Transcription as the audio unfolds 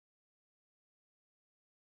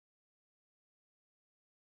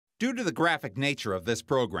Due to the graphic nature of this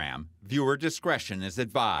program, viewer discretion is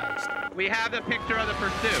advised. We have the picture of the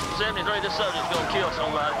pursuit. 73, this subject's gonna kill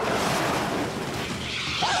somebody.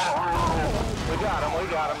 We got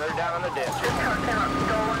him. They're down in the ditch.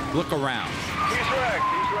 Look around. He's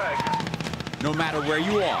wrecked. No matter where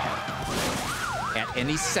you are, at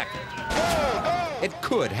any second, it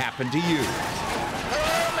could happen to you.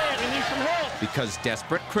 Oh, man, we need some help. Because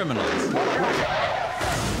desperate criminals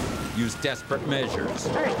use desperate measures.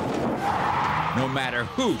 No matter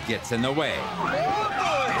who gets in the way.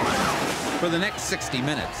 For the next 60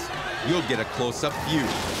 minutes, you'll get a close-up view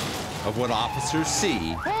of what officers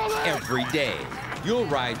see every day. You'll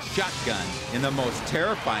ride shotgun in the most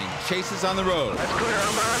terrifying chases on the road. That's clear.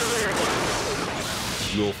 I'm out of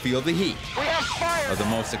there. You'll feel the heat We have fire. of the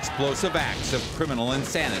most explosive acts of criminal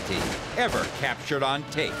insanity ever captured on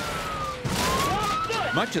tape.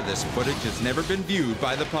 Much of this footage has never been viewed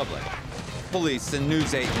by the public. Police and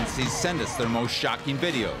news agencies send us their most shocking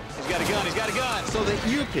videos. He's got a gun. So that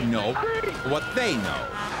you can know what they know.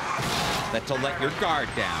 That to let your guard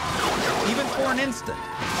down, even for an instant,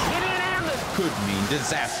 could mean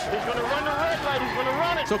disaster. He's gonna run the red light. He's gonna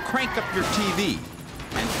run it. So crank up your TV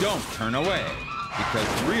and don't turn away,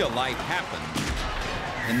 because real life happens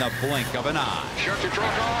in the blink of an eye. Shut your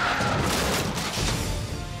truck off.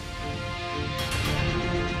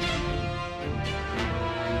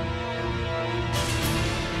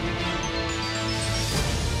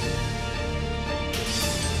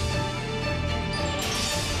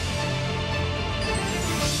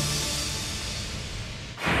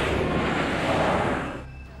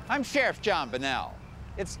 I'm Sheriff John Bunnell.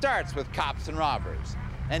 It starts with cops and robbers,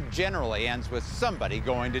 and generally ends with somebody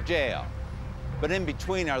going to jail. But in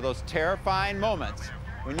between are those terrifying moments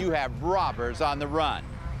when you have robbers on the run.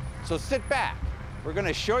 So sit back. We're going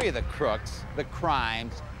to show you the crooks, the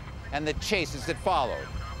crimes, and the chases that followed,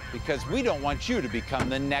 because we don't want you to become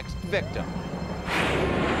the next victim.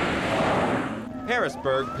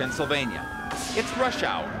 Harrisburg, Pennsylvania. It's rush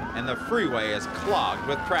hour, and the freeway is clogged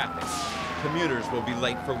with traffic. Commuters will be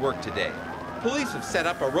late for work today. Police have set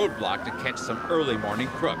up a roadblock to catch some early morning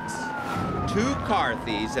crooks. 2 car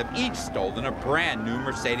thieves have each stolen a brand new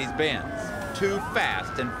Mercedes-Benz. 2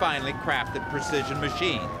 fast and finely crafted precision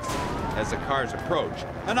machines. As the cars approach,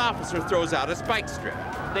 an officer throws out a spike strip.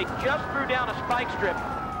 They just threw down a spike strip.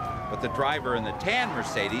 But the driver in the tan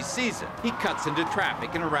Mercedes sees it. He cuts into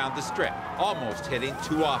traffic and around the strip, almost hitting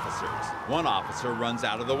 2 officers. One officer runs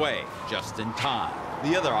out of the way, just in time.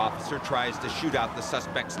 The other officer tries to shoot out the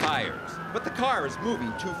suspect's tires, but the car is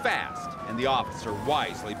moving too fast, and the officer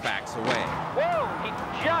wisely backs away. Whoa, he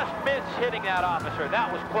just missed hitting that officer.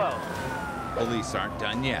 That was close. Police aren't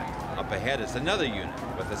done yet. Up ahead is another unit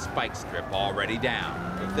with a spike strip already down.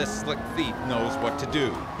 But this slick thief knows what to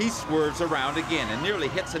do. He swerves around again and nearly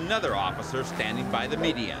hits another officer standing by the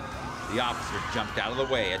median. The officer jumped out of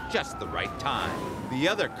the way at just the right time. The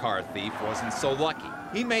other car thief wasn't so lucky.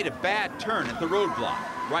 He made a bad turn at the roadblock,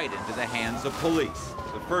 right into the hands of police.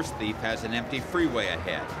 The first thief has an empty freeway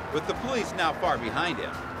ahead. With the police now far behind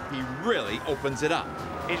him, he really opens it up.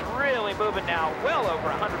 He's really moving now, well over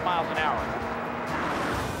 100 miles an hour.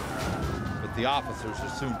 But the officers are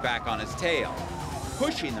soon back on his tail.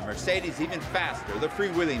 Pushing the Mercedes even faster, the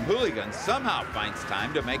freewheeling hooligan somehow finds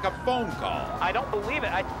time to make a phone call. I don't believe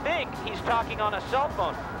it. I think he's talking on a cell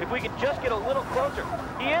phone. If we could just get a little closer.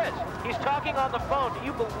 He is. He's talking on the phone. Do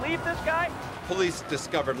you believe this guy? Police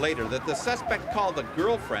discovered later that the suspect called a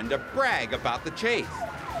girlfriend to brag about the chase.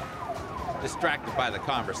 Distracted by the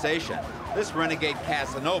conversation, this renegade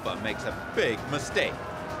Casanova makes a big mistake.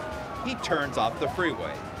 He turns off the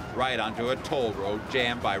freeway, right onto a toll road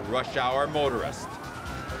jammed by rush hour motorists.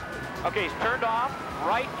 Okay, he's turned off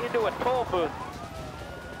right into a toll booth.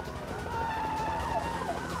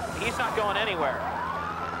 He's not going anywhere.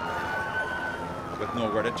 With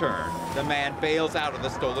nowhere to turn, the man bails out of the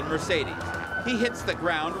stolen Mercedes. He hits the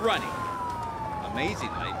ground running.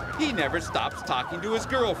 Amazingly, he never stops talking to his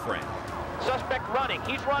girlfriend. Suspect running.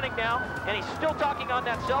 He's running now, and he's still talking on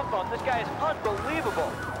that cell phone. This guy is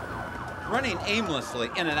unbelievable. Running aimlessly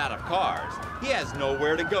in and out of cars, he has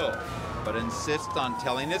nowhere to go, but insists on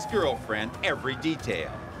telling his girlfriend every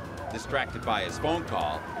detail. Distracted by his phone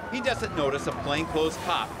call, he doesn't notice a plainclothes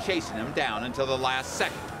cop chasing him down until the last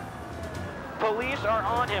second. Police are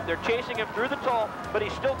on him. They're chasing him through the toll, but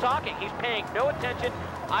he's still talking. He's paying no attention.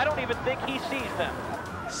 I don't even think he sees them.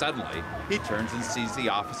 Suddenly, he turns and sees the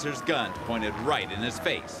officer's gun pointed right in his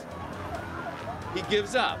face. He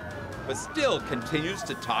gives up, but still continues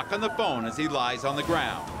to talk on the phone as he lies on the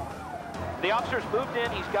ground. The officer's moved in.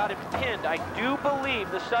 He's got him pinned. I do believe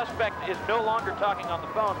the suspect is no longer talking on the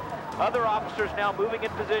phone. Other officers now moving in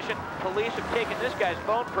position. Police have taken this guy's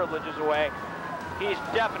phone privileges away. He's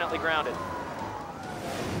definitely grounded.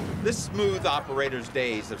 This smooth operator's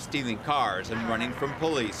days of stealing cars and running from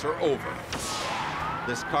police are over.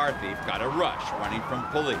 This car thief got a rush running from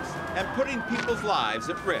police and putting people's lives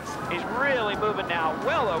at risk. He's really moving now,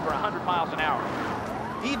 well over 100 miles an hour.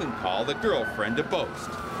 He even called a girlfriend to boast.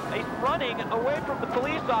 He's running away from the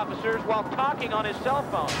police officers while talking on his cell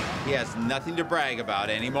phone. He has nothing to brag about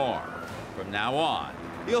anymore. From now on,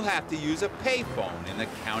 he'll have to use a payphone in the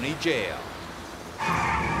county jail.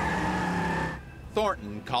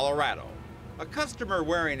 Thornton, Colorado. A customer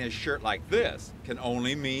wearing his shirt like this can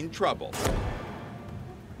only mean trouble.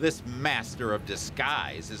 This master of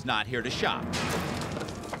disguise is not here to shop.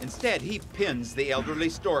 Instead, he pins the elderly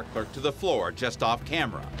store clerk to the floor just off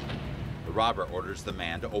camera. The robber orders the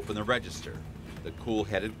man to open the register. The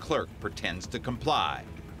cool-headed clerk pretends to comply.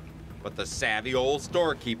 But the savvy old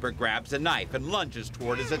storekeeper grabs a knife and lunges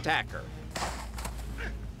toward his attacker.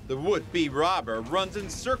 The would-be robber runs in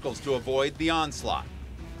circles to avoid the onslaught.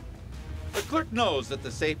 The clerk knows that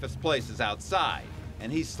the safest place is outside,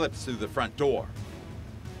 and he slips through the front door.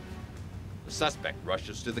 The suspect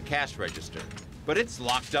rushes to the cash register, but it's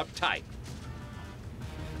locked up tight.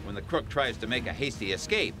 When the crook tries to make a hasty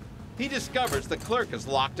escape, he discovers the clerk has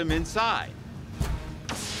locked him inside.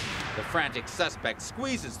 The frantic suspect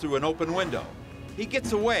squeezes through an open window. He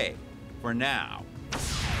gets away, for now.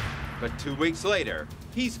 But 2 weeks later,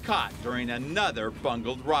 he's caught during another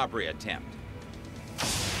bungled robbery attempt.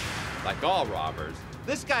 Like all robbers,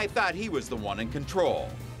 this guy thought he was the one in control.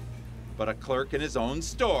 But a clerk in his own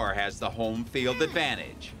store has the home field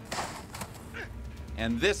advantage.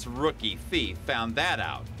 And this rookie thief found that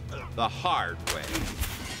out the hard way.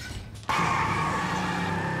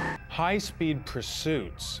 High-speed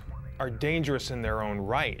pursuits are dangerous in their own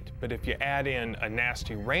right, but if you add in a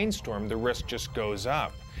nasty rainstorm, the risk just goes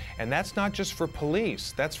up. And that's not just for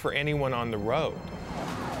police, that's for anyone on the road.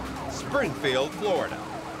 Springfield, Florida.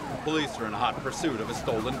 Police are in hot pursuit of a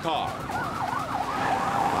stolen car.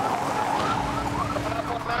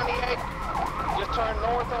 98. Just turned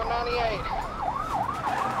north on 98.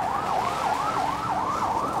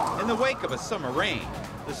 In the wake of a summer rain,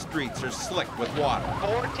 the streets are slick with water.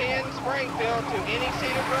 410 Springfield to any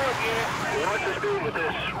Cedar Grove unit. What's the speed with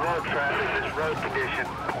this road traffic, this road condition?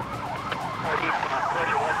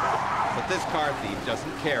 But this car thief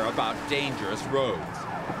doesn't care about dangerous roads.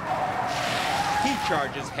 He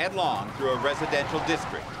charges headlong through a residential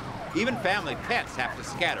district. Even family pets have to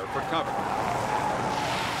scatter for cover.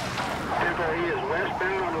 He is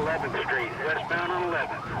westbound on 11th Street, westbound on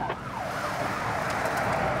 11th.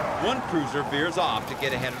 One cruiser veers off to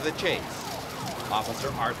get ahead of the chase.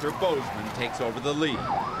 Officer Arthur Bozeman takes over the lead. Go.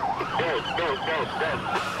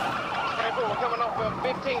 We're coming off of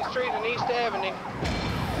 15th Street and East Avenue.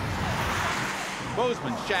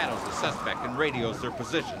 Bozeman shadows the suspect and radios their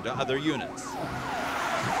position to other units.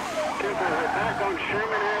 We're back on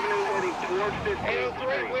Sherman Avenue heading towards 15th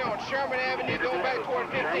Street. We're on Sherman Avenue going back toward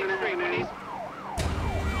 15th Street, ladies.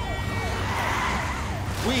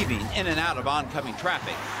 Weaving in and out of oncoming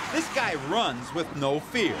traffic, this guy runs with no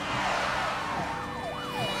fear.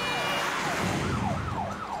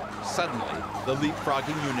 Suddenly, the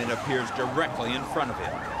leapfrogging unit appears directly in front of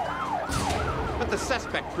him. But the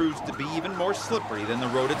suspect proves to be even more slippery than the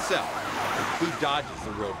road itself. He dodges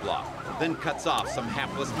the roadblock, then cuts off some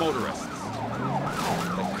hapless motorists.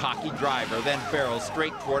 The cocky driver then barrels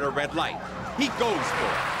straight toward a red light. He goes for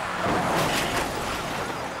it.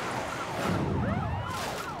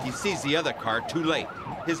 He sees the other car too late.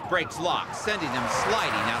 His brakes lock, sending him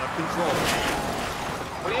sliding out of control.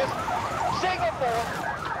 Signal 4.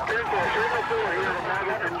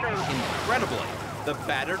 Incredibly, the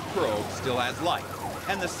battered probe still has light,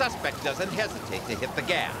 and the suspect doesn't hesitate to hit the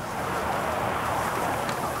gas.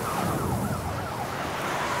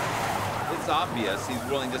 It's obvious he's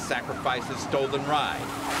willing to sacrifice his stolen ride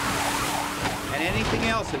and anything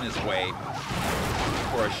else in his way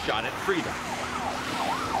for a shot at freedom.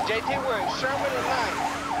 JT, we're in Sherman and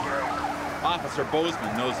 9th. Officer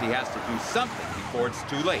Bozeman knows he has to do something before it's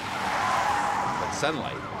too late. But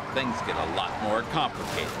suddenly, things get a lot more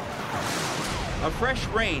complicated. A fresh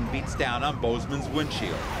rain beats down on Bozeman's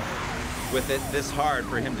windshield. With it this hard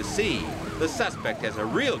for him to see, the suspect has a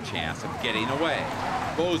real chance of getting away.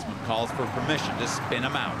 Bozeman calls for permission to spin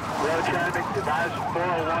him out. Road traffic, advise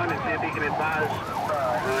 401 and see if he can advise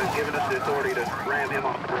giving us the authority to ram him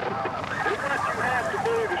off the road. Do what you have to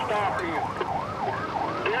do to stop him.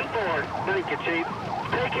 Get forward. Thank you, Chief.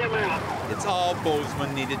 Take him out. It's all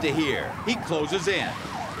Bozeman needed to hear. He closes in.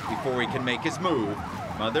 Before he can make his move,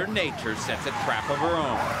 Mother Nature sets a trap of her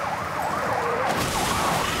own.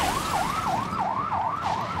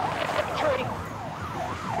 Tree.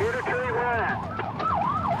 Hit a tree wide.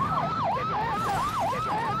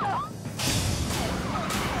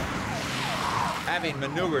 Having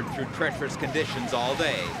maneuvered through treacherous conditions all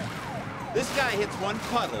day, this guy hits one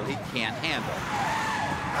puddle he can't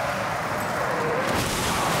handle.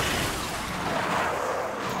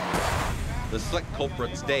 The slick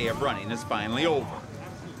culprit's day of running is finally over,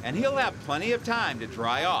 and he'll have plenty of time to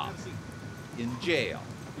dry off in jail.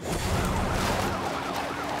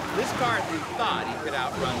 This Carthy thought he could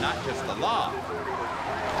outrun not just the law,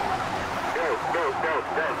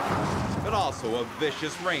 but also a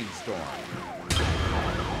vicious rainstorm.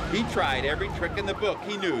 He tried every trick in the book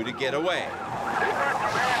he knew to get away. Did what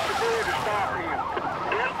you have to do to stop him.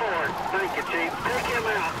 Get for it. Thank you, Chief. Take him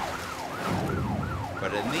out.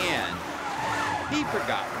 But in the end, he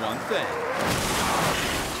forgot one thing.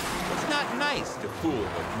 It's not nice to fool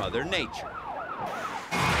with Mother Nature.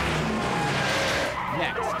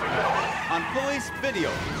 Next, on police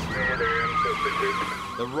video,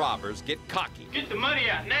 the robbers get cocky. Get the money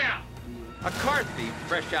out now. A car thief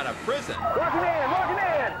fresh out of prison Walking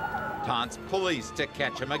in. taunts police to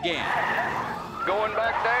catch him again. Going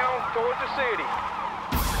back down towards the city.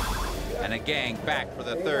 And a gang back for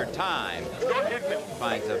the third time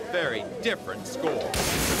finds a very different score.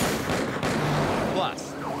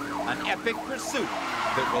 Plus, an epic pursuit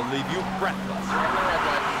that will leave you breathless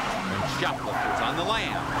when shoplifters on the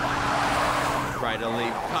lam try to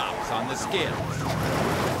leave cops on the skids.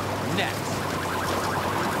 Next.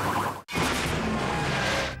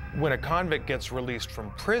 When a convict gets released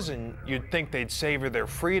from prison, you'd think they'd savor their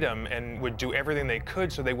freedom and would do everything they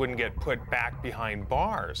could so they wouldn't get put back behind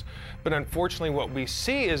bars. But unfortunately, what we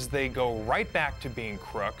see is they go right back to being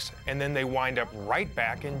crooks, and then they wind up right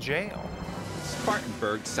back in jail.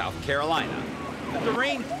 Spartanburg, South Carolina. A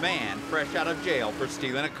deranged man fresh out of jail for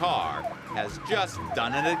stealing a car has just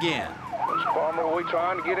done it again. Farmer, we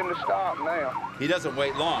trying to get him to stop now. He doesn't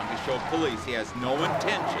wait long to show police he has no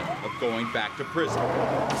intention of going back to prison.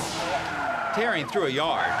 Tearing through a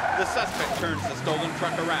yard, the suspect turns the stolen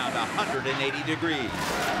truck around 180 degrees.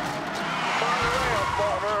 Turn around,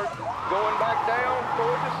 Farmer. Going back down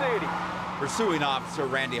towards the city. Pursuing officer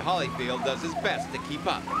Randy Hollyfield does his best to keep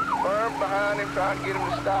up. Firm behind him, trying to get him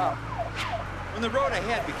to stop. When the road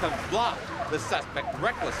ahead becomes blocked, the suspect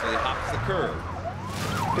recklessly hops the curb.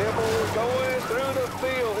 People are going through the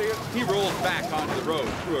field here. He rolls back onto the road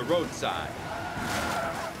through a roadside,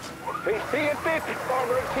 He's 1050,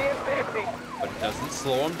 Farmer, 1050. but it doesn't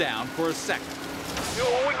slow him down for a second.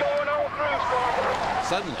 We going on through, Farmer.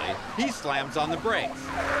 Suddenly, he slams on the brakes,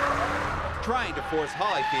 trying to force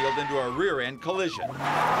Hollyfield into a rear-end collision.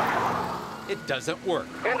 It doesn't work.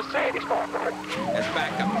 In the city, Farmer. As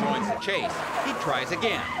backup joins the chase, he tries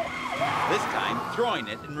again, this time throwing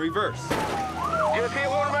it in reverse. Just hit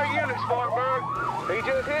one of our units, Spartanburg. He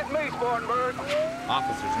just hit me, Spartanburg.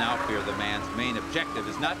 Officers now fear the man's main objective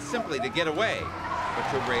is not simply to get away, but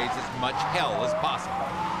to raise as much hell as possible.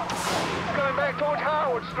 Coming back towards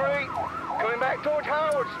Howard Street. Coming back towards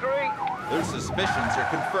Howard Street. Their suspicions are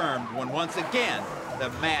confirmed when once again, the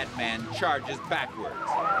madman charges backwards.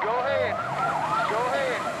 Go ahead. Go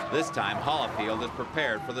ahead. This time, Hollifield is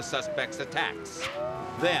prepared for the suspect's attacks.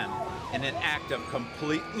 Then, in an act of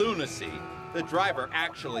complete lunacy, the driver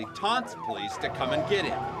actually taunts police to come and get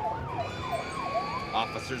him.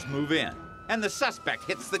 Officers move in, and the suspect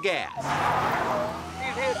hits the gas.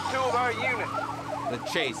 He's hit two of our units. The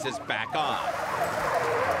chase is back on.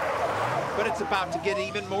 But it's about to get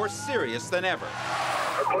even more serious than ever.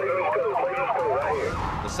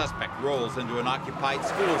 The suspect rolls into an occupied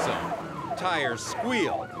school zone. Tires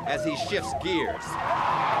squeal as he shifts gears,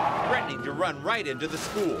 threatening to run right into the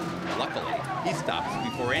school. Luckily, he stops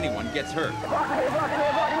before anyone gets hurt.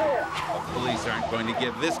 But police aren't going to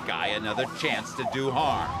give this guy another chance to do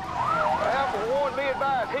harm. Alpha 1, be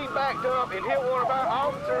advised, he backed up and hit one of our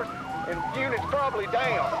officers, and unit's probably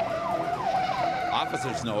down.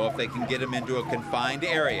 Officers know if they can get him into a confined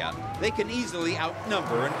area, they can easily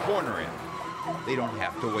outnumber and corner him. They don't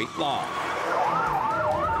have to wait long.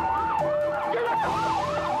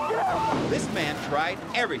 This man tried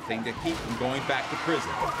everything to keep from going back to prison.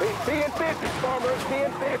 He's 1050, Farmer,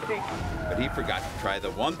 1050. But he forgot to try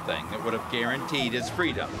the one thing that would have guaranteed his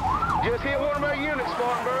freedom: Just hit one of our units,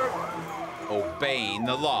 Spartanburg. obeying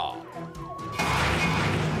the law.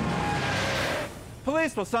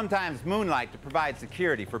 Police will sometimes moonlight to provide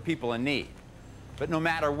security for people in need. But no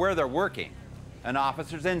matter where they're working, an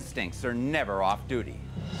officer's instincts are never off duty.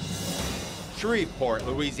 Shreveport,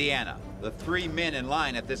 Louisiana. The three men in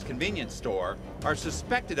line at this convenience store are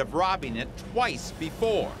suspected of robbing it twice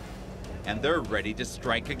before. and they're ready to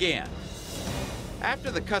strike again.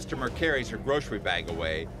 After the customer carries her grocery bag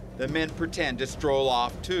away, the men pretend to stroll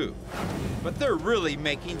off too. But they're really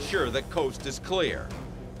making sure the coast is clear.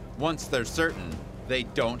 Once they're certain, they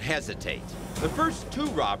don't hesitate. The first two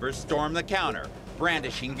robbers storm the counter,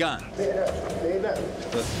 brandishing guns.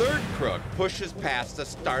 The third crook pushes past a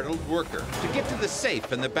startled worker to get to the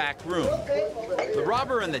safe in the back room. The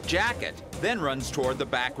robber in the jacket then runs toward the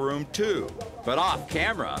back room too. But off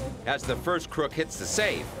camera, as the first crook hits the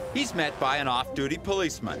safe, he's met by an off-duty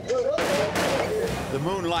policeman. The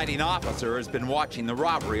moonlighting officer has been watching the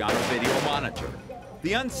robbery on a video monitor.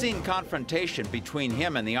 The unseen confrontation between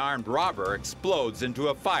him and the armed robber explodes into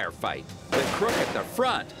a firefight. The crook at the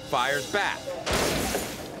front fires back,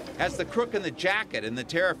 as the crook in the jacket and the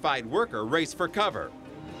terrified worker race for cover.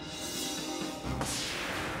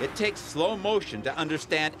 It takes slow motion to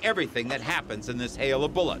understand everything that happens in this hail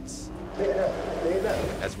of bullets.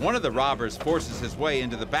 As one of the robbers forces his way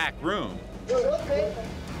into the back room, the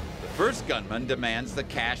first gunman demands the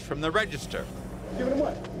cash from the register.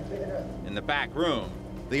 In the back room,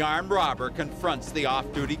 the armed robber confronts the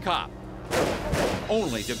off-duty cop,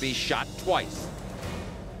 only to be shot twice.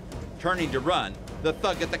 Turning to run, the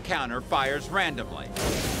thug at the counter fires randomly,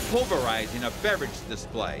 pulverizing a beverage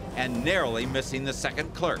display and narrowly missing the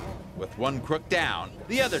second clerk. With one crook down,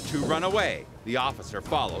 the other two run away. The officer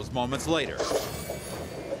follows moments later.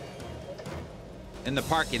 In the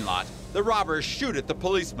parking lot, the robbers shoot at the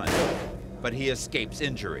policeman, but he escapes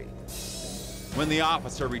injury. When the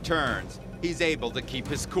officer returns, he's able to keep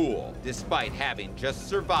his cool, despite having just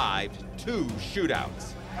survived 2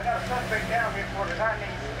 shootouts. I got a suspect down here for this.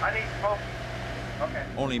 I need smoke. Okay.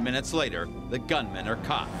 Only minutes later, the gunmen are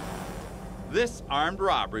caught. This armed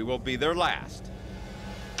robbery will be their last.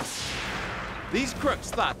 These crooks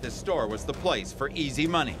thought this store was the place for easy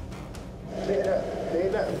money.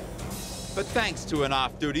 But thanks to an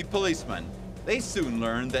off-duty policeman, they soon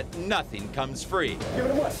learned that nothing comes free. Give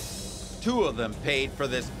it away. 2 of them paid for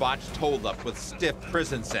this botched holdup with stiff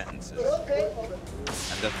prison sentences.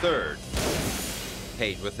 And the third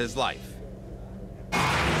paid with his life.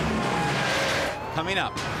 Coming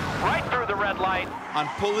up Right through the red light. on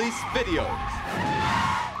police videos,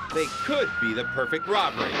 they could be the perfect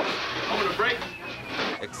robbery, I'm gonna break.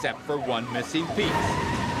 except for one missing piece.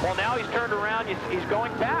 Well, now he's turned around. He's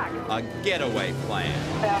going back. A getaway plan.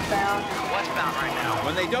 Southbound. Westbound right now.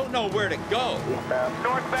 When they don't know where to go,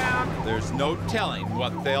 Northbound. there's no telling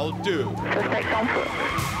what they'll do.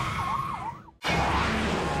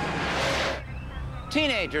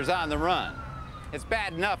 Teenagers on the run. It's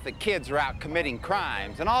bad enough that kids are out committing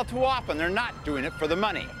crimes, and all too often they're not doing it for the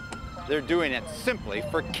money. They're doing it simply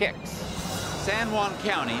for kicks. San Juan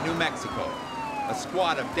County, New Mexico. A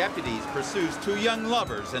squad of deputies pursues 2 young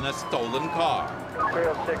lovers in a stolen car.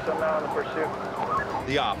 306, I'm now on the pursuit.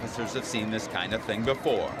 The officers have seen this kind of thing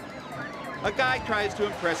before. A guy tries to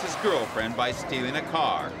impress his girlfriend by stealing a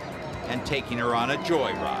car and taking her on a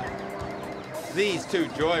joyride. These 2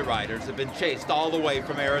 joyriders have been chased all the way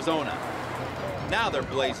from Arizona. Now they're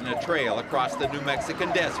blazing a trail across the New Mexican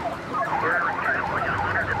desert.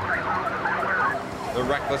 The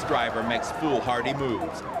reckless driver makes foolhardy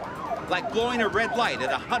moves, like blowing a red light at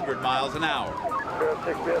 100 miles an hour.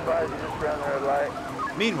 306, be advised, you just ran the red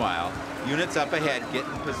light. Meanwhile, units up ahead get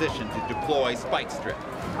in position to deploy spike strip.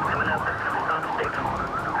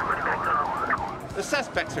 The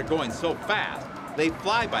suspects are going so fast, they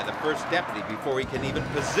fly by the first deputy before he can even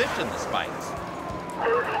position the spikes.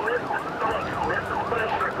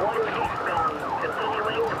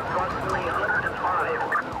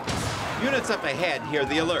 Units up ahead hear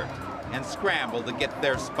the alert and scramble to get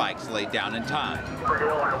their spikes laid down in time.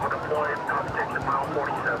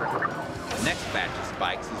 The next batch of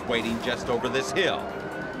spikes is waiting just over this hill.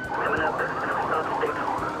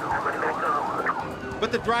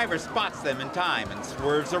 But the driver spots them in time and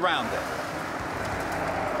swerves around them.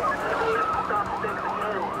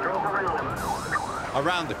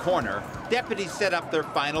 Around the corner, deputies set up their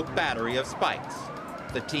final battery of spikes.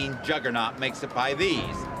 If the teen juggernaut makes it by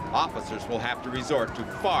these, officers will have to resort to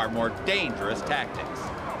far more dangerous tactics.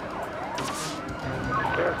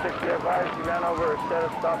 306, be advised, you ran over a set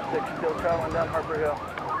of stop sticks, still traveling down Harper Hill.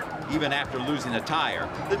 Even after losing a tire,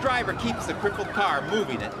 the driver keeps the crippled car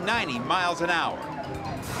moving at 90 miles an hour.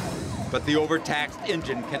 But the overtaxed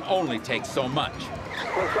engine can only take so much.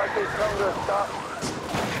 Looks like they've come to a stop.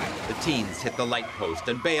 The teens hit the light post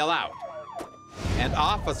and bail out. And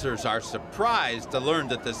officers are surprised to learn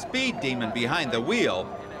that the speed demon behind the wheel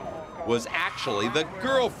was actually the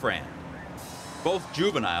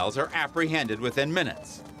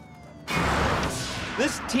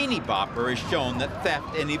This teeny bopper has shown that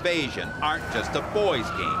theft and evasion aren't just a boys'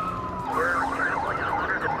 game.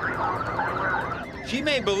 She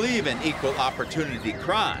may believe in equal opportunity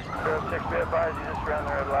crime,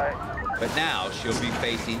 but now she'll be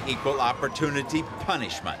facing equal opportunity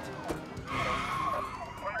punishment.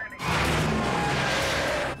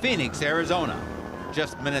 Phoenix, Arizona.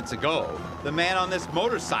 Just minutes ago, the man on this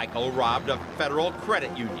motorcycle robbed a federal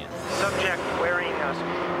credit union. Subject wearing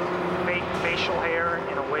fake facial hair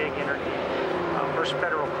and a wig entered the First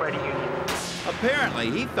Federal Credit Union.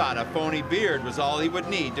 Apparently, he thought a phony beard was all he would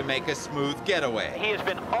need to make a smooth getaway. He has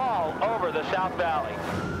been all over the South Valley.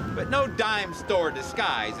 But no dime store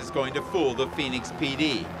disguise is going to fool the Phoenix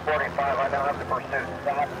PD. 45, I now have the pursuit.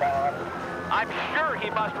 I'm sure he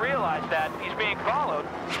must realize that he's being followed.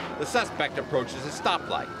 The suspect approaches a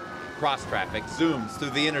stoplight. Cross traffic zooms through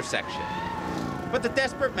the intersection. But the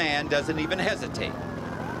desperate man doesn't even hesitate.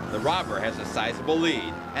 The robber has a sizable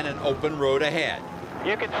lead and an open road ahead.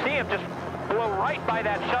 You can see him just blow right by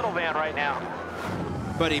that shuttle van right now.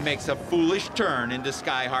 But he makes a foolish turn into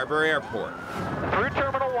Sky Harbor Airport. Through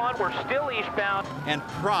Terminal 1, we're still eastbound. And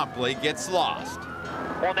promptly gets lost.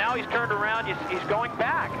 Well, now he's turned around, he's going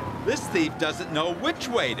back. This thief doesn't know which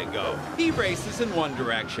way to go. He races in one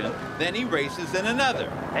direction, then he races in another.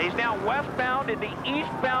 And he's now westbound in the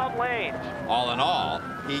eastbound lanes. All in all,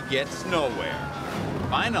 he gets nowhere.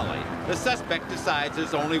 Finally, the suspect decides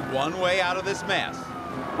there's only one way out of this mess.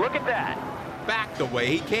 Look at that. Back the way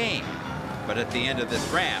he came. But at the end of this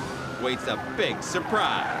ramp waits a big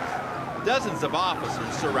surprise. Dozens of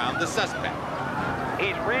officers surround the suspect.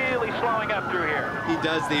 He's really slowing up through here. He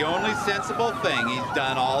does the only sensible thing he's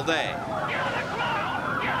done all day.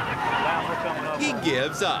 He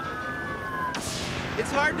gives up.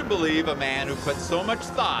 It's hard to believe a man who put so much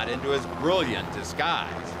thought into his brilliant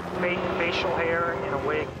disguise Fake facial hair and a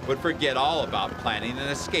wig. would forget all about planning an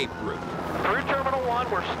escape route. Through Terminal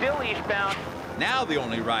 1, we're still eastbound. Now the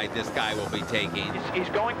only ride this guy will be taking He's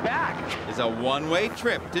going back. is a one-way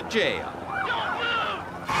trip to jail.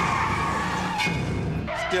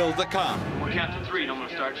 Still to come. We'll count to 3 and I'm gonna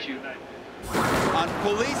start shooting. On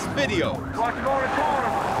police video, Watch going to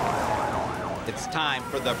corner. it's time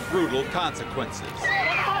for the brutal consequences.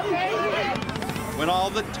 When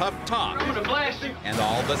all the tough talk I'm gonna blast you. and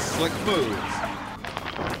all the slick moves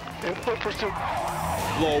In foot pursuit.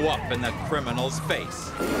 blow up in the criminal's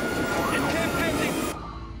face.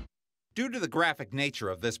 Due to the graphic nature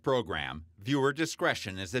of this program, viewer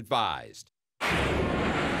discretion is advised.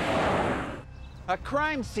 A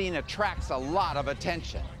crime scene attracts a lot of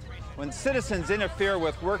attention. When citizens interfere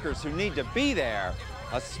with workers who need to be there,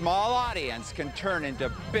 a small audience can turn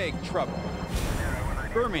into big trouble.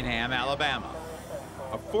 Birmingham, Alabama.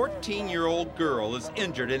 A 14-year-old girl is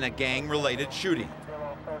injured in a gang-related shooting.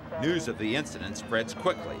 News of the incident spreads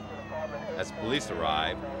quickly. As police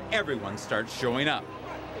arrive, everyone starts showing up.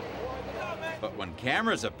 But when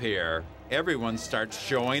cameras appear, everyone starts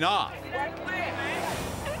showing off.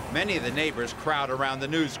 Many of the neighbors crowd around the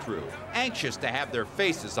news crew, anxious to have their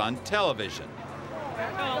faces on television.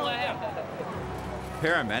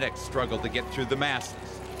 Paramedics struggle to get through the masses.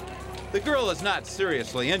 The girl is not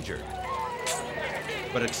seriously injured,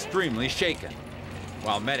 but extremely shaken.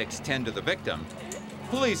 While medics tend to the victim,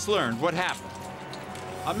 police learned what happened.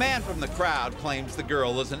 A man from the crowd claims the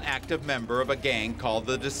girl is an active member of a gang called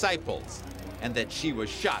the Disciples, and that she was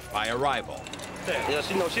shot by a rival. Yeah,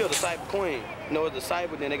 she was a Disciple Queen. You know, it's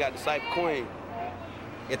Disciple, then they got Disciple Queen.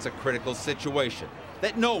 It's a critical situation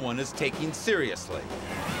that no one is taking seriously.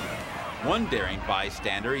 One daring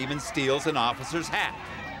bystander even steals an officer's hat.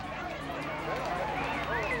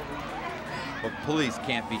 But police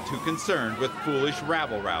can't be too concerned with foolish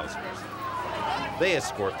rabble-rousers. They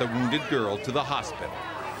escort the wounded girl to the hospital.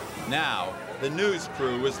 Now, the news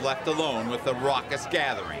crew is left alone with the raucous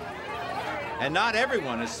gathering. And not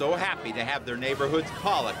everyone is so happy to have their neighborhood's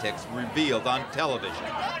politics revealed on television.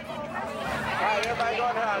 All right, everybody go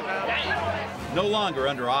in the house now. No longer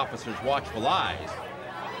under officers' watchful eyes,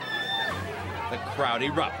 the crowd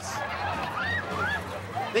erupts.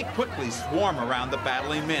 They quickly swarm around the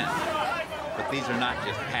battling men, but these are not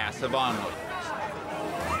just passive onlookers.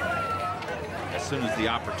 As soon as the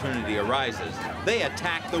opportunity arises, they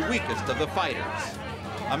attack the weakest of the fighters.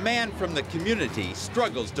 A man from the community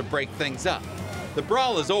struggles to break things up. The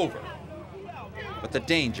brawl is over, but the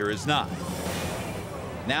danger is not.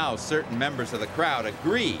 Now certain members of the crowd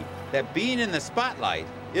agree that being in the spotlight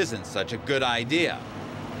isn't such a good idea.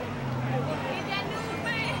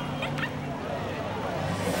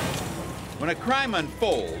 When a crime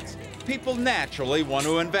unfolds, people naturally want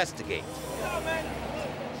to investigate.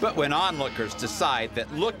 But when onlookers decide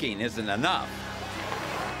that looking isn't enough,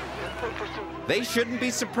 They shouldn't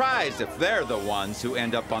be surprised if they're the ones who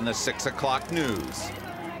end up on the 6 o'clock news.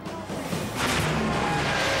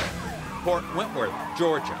 Port Wentworth,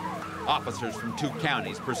 Georgia. Officers from 2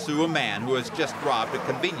 counties pursue a man who has just robbed a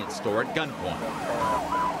convenience store at gunpoint.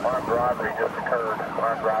 Armed robbery just occurred.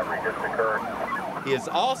 Armed robbery just occurred. He has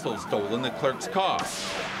also stolen the clerk's car.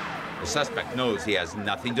 The suspect knows he has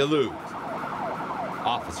nothing to lose.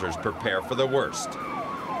 Officers prepare for the worst.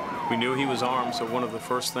 We knew he was armed, so one of the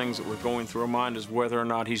first things that was going through our mind is whether or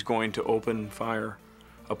not he's going to open fire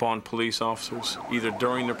upon police officers, either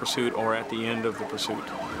during the pursuit or at the end of the pursuit.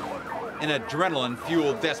 In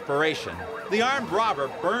adrenaline-fueled desperation, the armed robber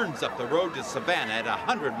burns up the road to Savannah at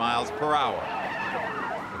 100 miles per hour.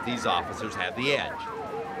 But these officers have the edge.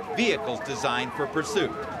 Vehicles designed for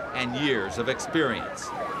pursuit and years of experience.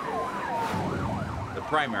 The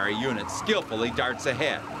primary unit skillfully darts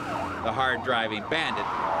ahead. The hard-driving bandit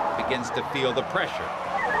begins to feel the pressure.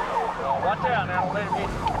 Watch out now, don't let him hit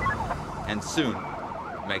you. And soon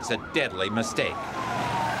makes a deadly mistake.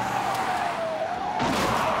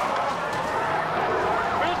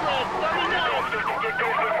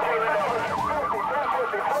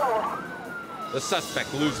 The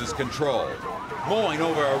suspect loses control, mowing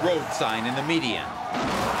over a road sign in the median.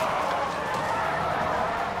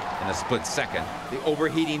 In a split second, the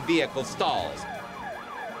overheating vehicle stalls,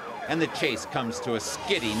 and the chase comes to a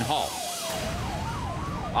skidding halt.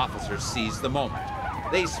 Officers seize the moment.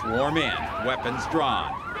 They swarm in, weapons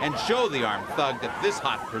drawn, and show the armed thug that this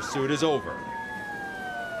hot pursuit is over.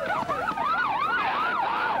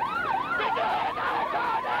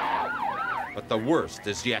 But the worst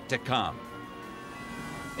is yet to come.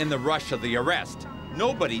 In the rush of the arrest,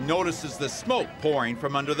 nobody notices the smoke pouring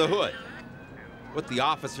from under the hood. What the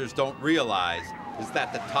officers don't realize is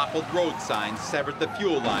that the toppled road sign severed the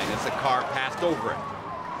fuel line as the car passed over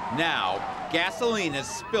it. Now, gasoline is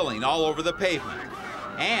spilling all over the pavement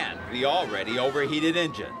and the already overheated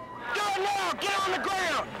engine. Go now! Get on the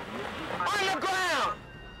ground! On the ground!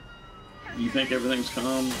 You think everything's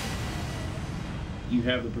calm. You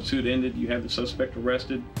have the pursuit ended, you have the suspect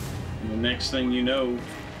arrested, and the next thing you know,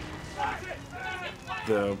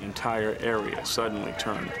 the entire area suddenly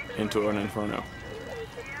turned into an inferno.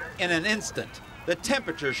 In an instant, the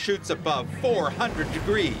temperature shoots above 400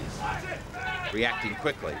 degrees. Reacting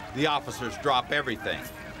quickly, the officers drop everything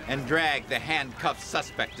and drag the handcuffed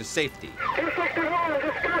suspect to safety.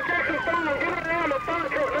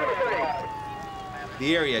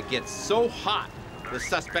 The area gets so hot, the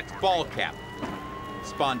suspect's ball cap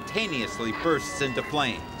spontaneously bursts into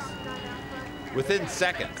flames. Within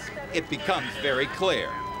seconds, it becomes very clear.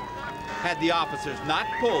 Had the officers not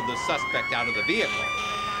pulled the suspect out of the vehicle,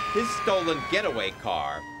 his stolen getaway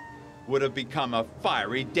car would have become a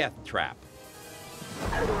fiery death trap.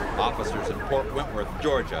 Officers in Port Wentworth,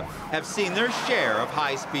 Georgia, have seen their share of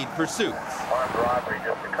high-speed pursuits. Armed robbery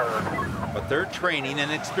just occurred. But their training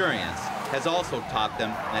and experience has also taught them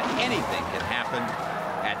that anything can happen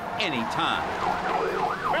at any time.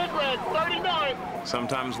 Red 39!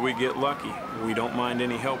 Sometimes we get lucky. We don't mind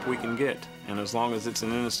any help we can get. And as long as it's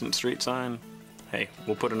an innocent street sign, hey,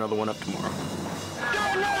 we'll put another one up tomorrow.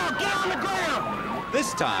 Go now! Get on the ground!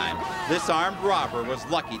 This time, this armed robber was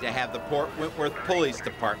lucky to have the Port Wentworth Police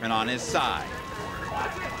Department on his side.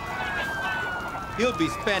 He'll be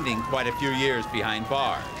spending quite a few years behind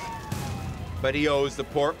bars. But he owes the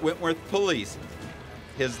Port Wentworth Police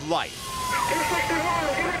his life.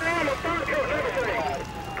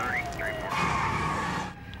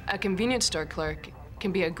 A convenience store clerk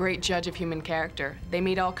can be a great judge of human character. They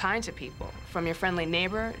meet all kinds of people, from your friendly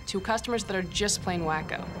neighbor to customers that are just plain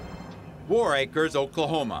wacko. War Acres,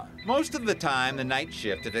 Oklahoma. Most of the time, the night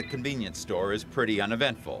shift at a convenience store is pretty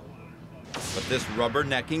uneventful. But this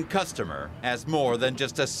rubbernecking customer has more than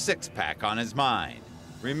just a six-pack on his mind.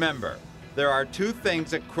 Remember, there are 2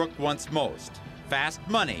 things a crook wants most: fast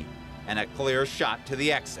money and a clear shot to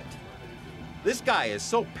the exit. This guy is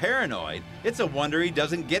so paranoid, it's a wonder he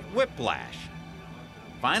doesn't get whiplash.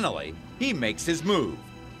 Finally, he makes his move.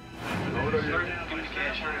 Give me the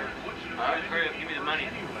cash. All right, hurry up, give me the money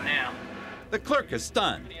now. The clerk is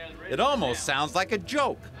stunned. It almost sounds like a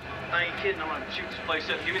joke. I ain't kidding, I'm gonna shoot this place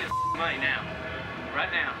up. Give me the money now.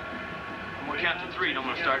 Right now. I'm gonna count to 3 and I'm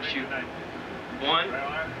gonna start shooting. 1,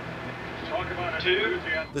 2.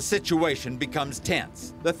 The situation becomes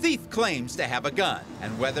tense. The thief claims to have a gun,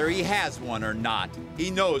 and whether he has one or not,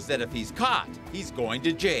 he knows that if he's caught, he's going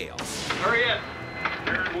to jail. Hurry up.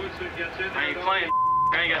 I ain't playing.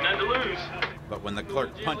 I ain't got nothing to lose. But when the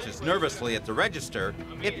clerk punches nervously at the register,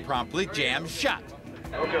 it promptly jams shut.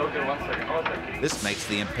 Okay, 1 second. This makes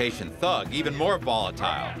the impatient thug even more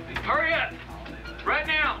volatile. Hurry up. Right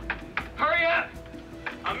now.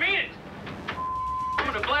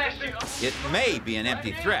 It may be an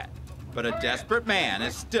empty threat, but a desperate man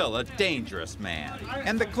is still a dangerous man.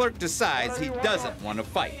 And the clerk decides he doesn't want to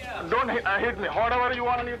fight. Don't hit me. Whatever you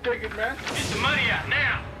want on your ticket, man. Get the money out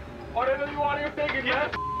now. Whatever you want on your ticket,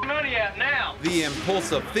 man. Get the money out now. The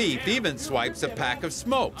impulsive thief even swipes a pack of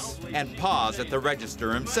smokes and paws at the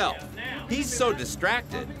register himself. He's so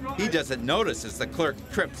distracted, he doesn't notice as the clerk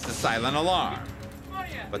trips the silent alarm.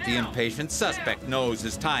 But the impatient suspect knows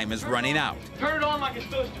his time is running out. Turn it on like it's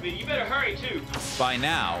supposed to be. You better hurry, too. By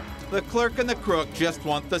now, the clerk and the crook just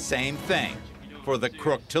want the same thing, for the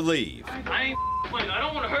crook to leave. I ain't playing. I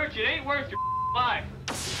don't want to hurt you. It ain't worth your life.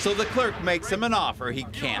 So the clerk makes him an offer he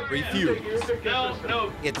can't refuse.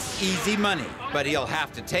 No. It's easy money, but he'll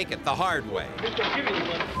have to take it the hard way. Give me the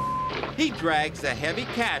money. He drags a heavy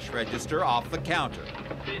cash register off the counter,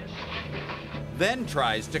 then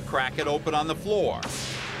tries to crack it open on the floor,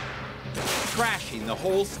 trashing the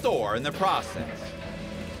whole store in the process.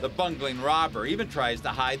 The bungling robber even tries to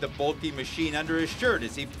hide the bulky machine under his shirt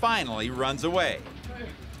as he finally runs away.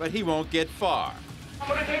 But he won't get far. I'm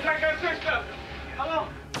gonna take back that stuff. Hello?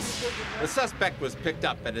 The suspect was picked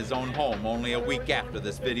up at his own home only a week after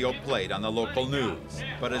this video played on the local news.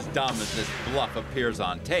 But as dumb as this bluff appears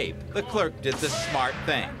on tape, the clerk did the smart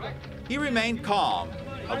thing. He remained calm,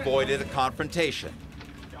 avoided a confrontation,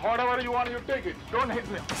 Whatever you want on your ticket. Don't hit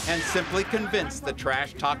me. and simply convinced the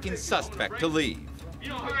trash-talking suspect to leave. You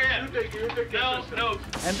don't hurry up. No.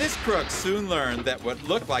 And this crook soon learned that what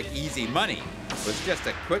looked like easy money was just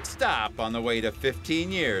a quick stop on the way to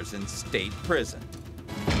 15 years in state prison.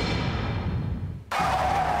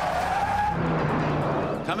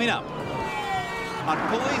 Coming up on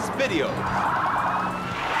Police Videos,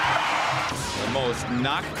 the most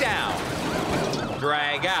knocked down,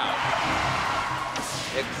 drag out,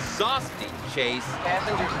 exhausting chase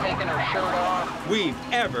Passengers taking her shirt off. we've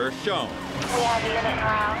ever shown. We have a unit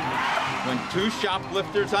around. When two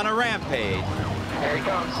shoplifters on a rampage There he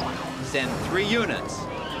comes. send 3 units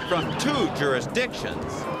from 2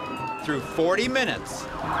 jurisdictions through 40 minutes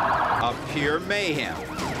of pure mayhem.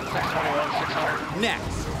 621, 600.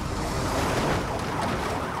 Next.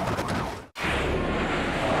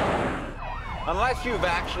 Unless you've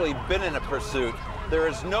actually been in a pursuit, there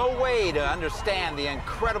is no way to understand the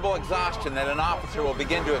incredible exhaustion that an officer will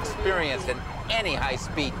begin to experience in any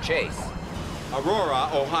high-speed chase. Aurora,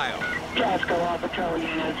 Ohio. Glasgow, all patrol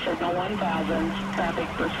units, signal 1000, traffic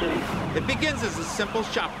pursuit. It begins as a simple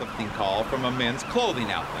shoplifting call from a men's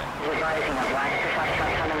clothing outlet. Advising a black pickup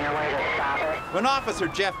truck coming your way to stop it. When Officer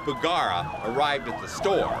Jeff Bugara arrived at the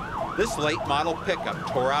store, this late model pickup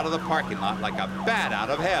tore out of the parking lot like a bat out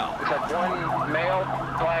of hell. We have one male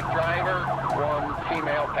black driver, one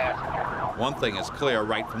female passenger. One thing is clear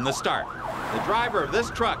right from the start. The driver of this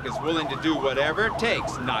truck is willing to do whatever it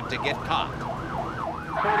takes not to get caught.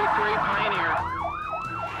 43 Pioneer.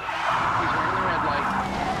 He's running the red light.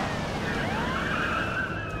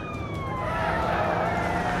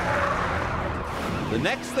 The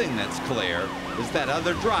next thing that's clear is that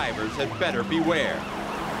other drivers had better beware.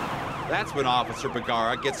 That's when Officer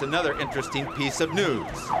Bugara gets another interesting piece of news.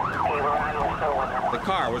 The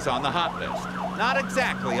car was on the hot list. Not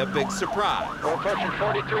exactly a big surprise. We're approaching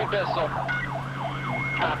 43 Bissell.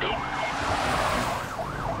 Copy.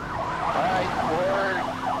 All right, we're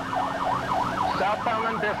southbound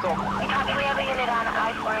on Bissell. Copy, we have a unit on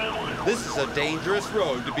I-480. This is a dangerous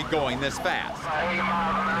road to be going this fast.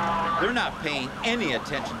 They're not paying any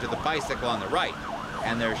attention to the bicycle on the right,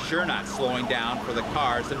 and they're sure not slowing down for the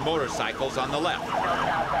cars and motorcycles on the left.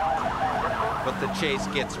 But the chase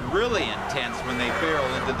gets really intense when they barrel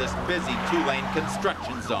into this busy 2-lane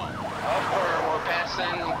construction zone. We're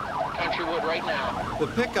passing Countrywood right now. The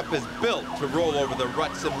pickup is built to roll over the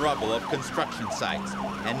ruts and rubble of construction sites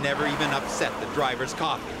and never even upset the driver's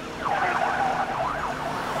coffee.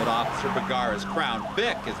 But Officer Bugara's Crown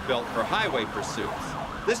Vic is built for highway pursuits.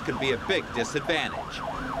 This can be a big disadvantage.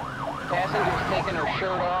 Passengers taking her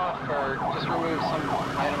shirt off or just remove some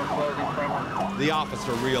item of clothing from her. The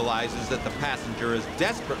officer realizes that the passenger is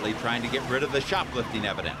desperately trying to get rid of the shoplifting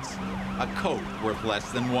evidence. A coat worth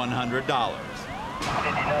less than $100.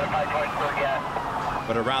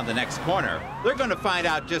 But around the next corner, they're going to find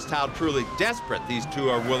out just how truly desperate these two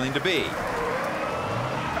are willing to be.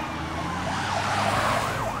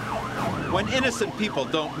 When innocent people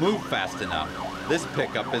don't move fast enough, this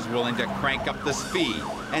pickup is willing to crank up the speed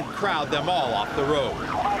and crowd them all off the road.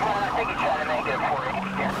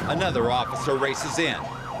 Another officer races in,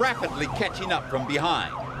 rapidly catching up from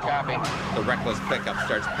behind. Copy. The reckless pickup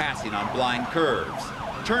starts passing on blind curves,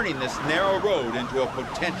 turning this narrow road into a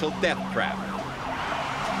potential death trap.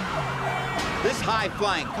 This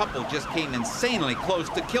high-flying couple just came insanely close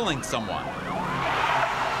to killing someone.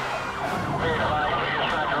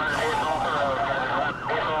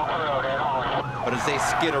 But as they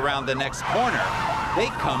skid around the next corner, they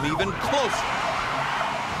come even closer.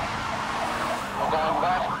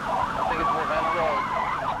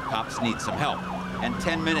 Cops need some help, and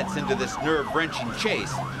 10 minutes into this nerve-wrenching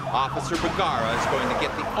chase, Officer Bagara is going to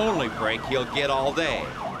get the only break he'll get all day.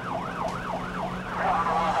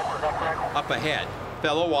 Up ahead,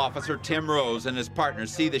 fellow officer Tim Rose and his partner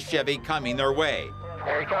see the Chevy coming their way.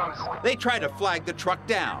 Here he comes. They try to flag the truck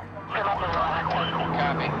down.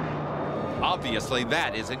 Copy. Obviously,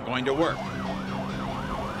 that isn't going to work.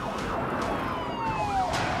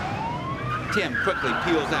 Tim quickly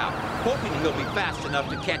peels out, hoping he'll be fast enough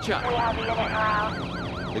to catch up.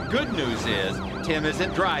 The good news is, Tim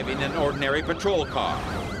isn't driving an ordinary patrol car.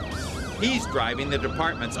 He's driving the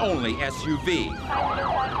department's only SUV.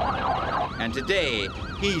 And today,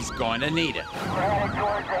 he's going to need it.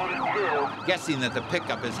 Guessing that the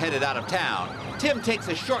pickup is headed out of town, Tim takes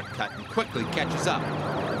a shortcut and quickly catches up.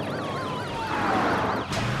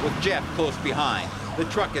 With Jeff close behind, the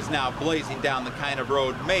truck is now blazing down the kind of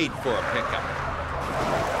road made for a pickup.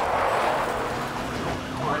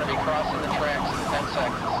 We're going to be crossing the tracks in 10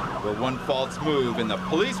 seconds. But one false move in the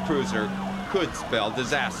police cruiser could spell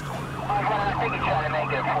disaster. I think you're trying to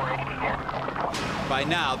make it a 480 here. By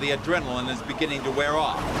now, the adrenaline is beginning to wear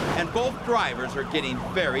off, and both drivers are getting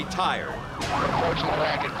very tired.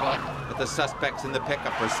 But the suspects in the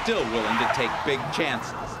pickup are still willing to take big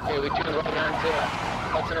chances. Okay, we do go down to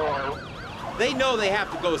what's in order. They know they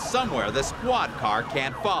have to go somewhere the squad car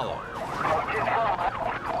can't follow.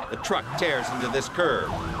 The truck tears into this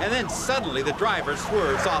curve, and then suddenly the driver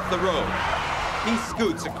swerves off the road. He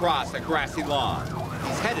scoots across a grassy lawn.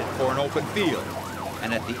 He's headed for an open field,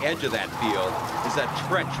 and at the edge of that field is a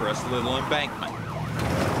treacherous little embankment.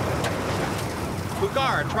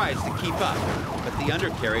 Bagara tries to keep up, but the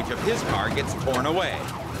undercarriage of his car gets torn away.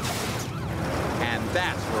 And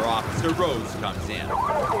that's where Officer Rose comes in.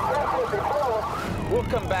 We'll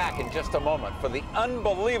come back in just a moment for the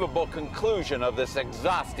unbelievable conclusion of this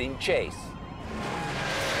exhausting chase.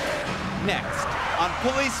 Next, on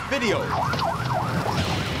police video.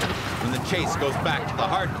 When the chase goes back to the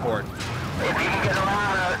hard court, If you can get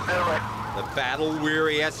around us, do it. the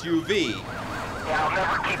battle-weary SUV Yeah, I'll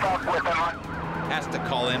never keep up with them. has to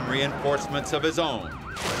call in reinforcements of his own.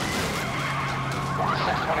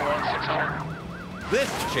 621, 600. This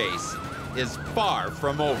chase is far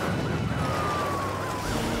from over.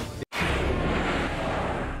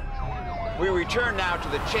 We return now to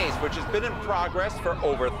the chase, which has been in progress for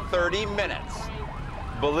over 30 minutes.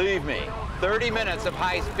 Believe me, 30 minutes of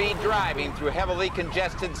high-speed driving through heavily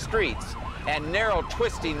congested streets and narrow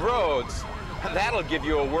twisting roads, that'll give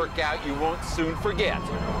you a workout you won't soon forget.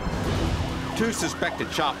 Two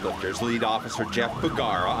suspected shoplifters lead Officer Jeff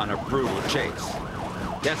Bagara on a brutal chase.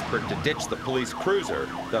 Desperate to ditch the police cruiser,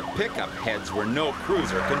 the pickup heads where no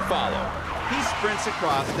cruiser can follow. He sprints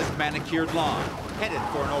across this manicured lawn, headed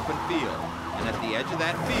for an open field. And at the edge of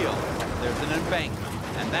that field, there's an embankment,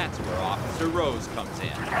 and that's where Officer Rose comes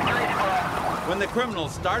in. When the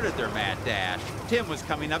criminals started their mad dash, Tim was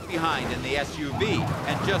coming up behind in the SUV,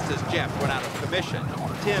 and just as Jeff went out of commission,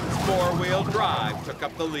 Tim's four-wheel drive took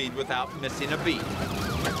up the lead without missing a beat.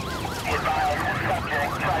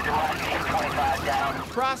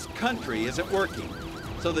 Cross country isn't working,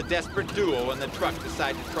 so the desperate duo and the truck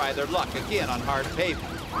decide to try their luck again on hard pavement.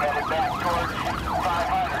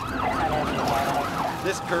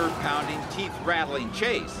 This curve-pounding, teeth-rattling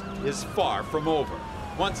chase is far from over.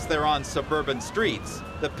 Once they're on suburban streets,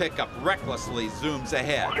 the pickup recklessly zooms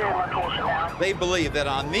ahead. They believe that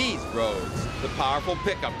on these roads, the powerful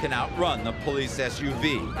pickup can outrun the police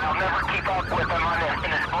SUV. I'll never keep up with them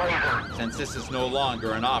in this blazer. Since this is no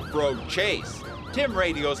longer an off-road chase, Tim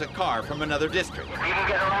radios a car from another district. If you can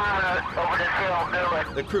get around us over this hill,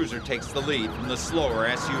 do it. The cruiser takes the lead from the slower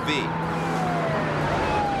SUV.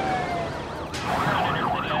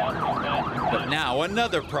 But now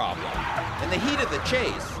another problem. In the heat of the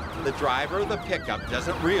chase, the driver of the pickup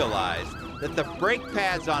doesn't realize that the brake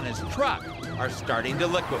pads on his truck are starting to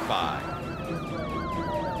liquefy.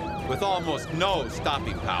 With almost no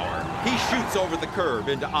stopping power, he shoots over the curb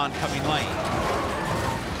into oncoming lane.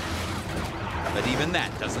 But even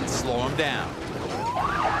that doesn't slow him down.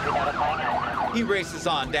 He races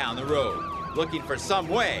on down the road, looking for some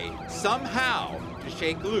way, somehow, to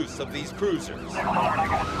shake loose of these cruisers.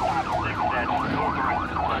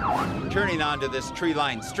 Turning onto this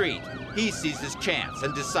tree-lined street, he sees his chance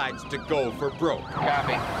and decides to go for broke.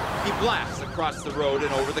 Copy. He blasts across the road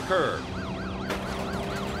and over the curb.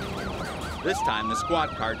 This time, the squad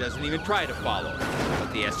car doesn't even try to follow,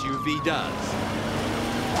 but the SUV does.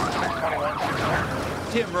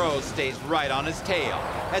 Tim Rose stays right on his tail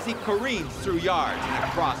as he careens through yards and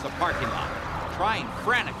across a parking lot, trying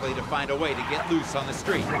frantically to find a way to get loose on the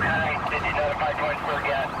street.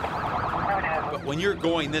 But when you're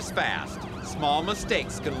going this fast, small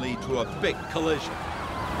mistakes can lead to a big collision.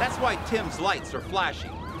 That's why Tim's lights are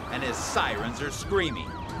flashing and his sirens are screaming,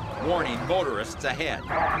 warning motorists ahead.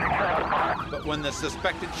 But when the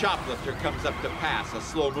suspected shoplifter comes up to pass a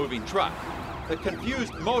slow-moving truck, the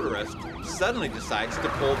confused motorist suddenly decides to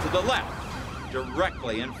pull to the left,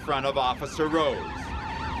 directly in front of Officer Rose.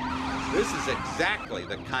 This is exactly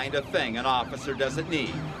the kind of thing an officer doesn't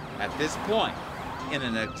need at this point in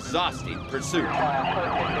an exhausting pursuit.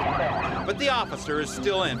 But the officer is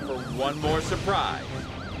still in for one more surprise.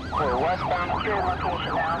 We're westbound here,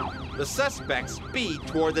 location now. The suspects speed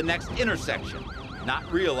toward the next intersection, not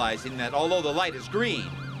realizing that although the light is green,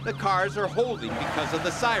 the cars are holding because of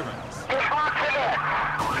the sirens.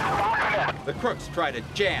 The crooks try to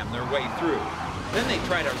jam their way through. Then they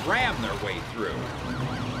try to ram their way through.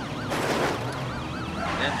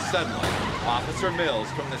 Then suddenly, Officer Mills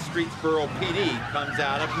from the Streetsboro PD comes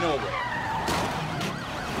out of nowhere.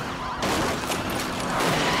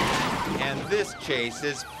 And this chase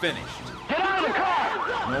is finished. Get out of the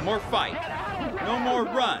car! No more fight, no more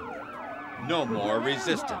run, no more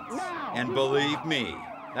resistance. And believe me,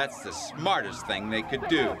 that's the smartest thing they could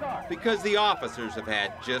do, because the officers have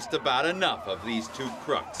had just about enough of these two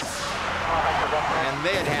crooks. And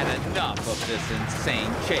they had had enough of this insane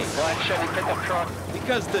chase. Black Chevy pickup truck.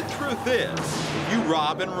 Because the truth is, if you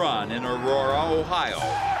rob and run in Aurora, Ohio,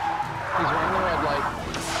 He's running the red light.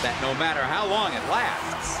 that no matter how long it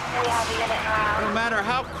lasts, no matter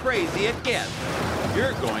how crazy it gets,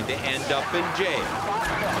 you're going to end up in jail.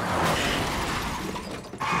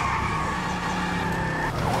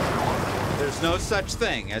 There's no such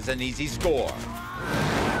thing as an easy score.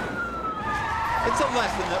 It's a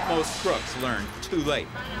lesson that most crooks learn too late.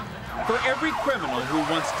 For every criminal who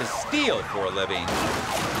wants to steal for a living,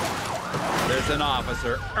 there's an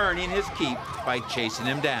officer earning his keep by chasing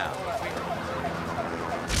him down.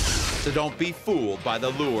 So don't be fooled by the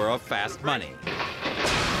lure of fast money.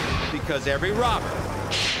 Because every robber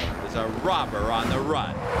is a robber on the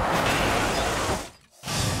run.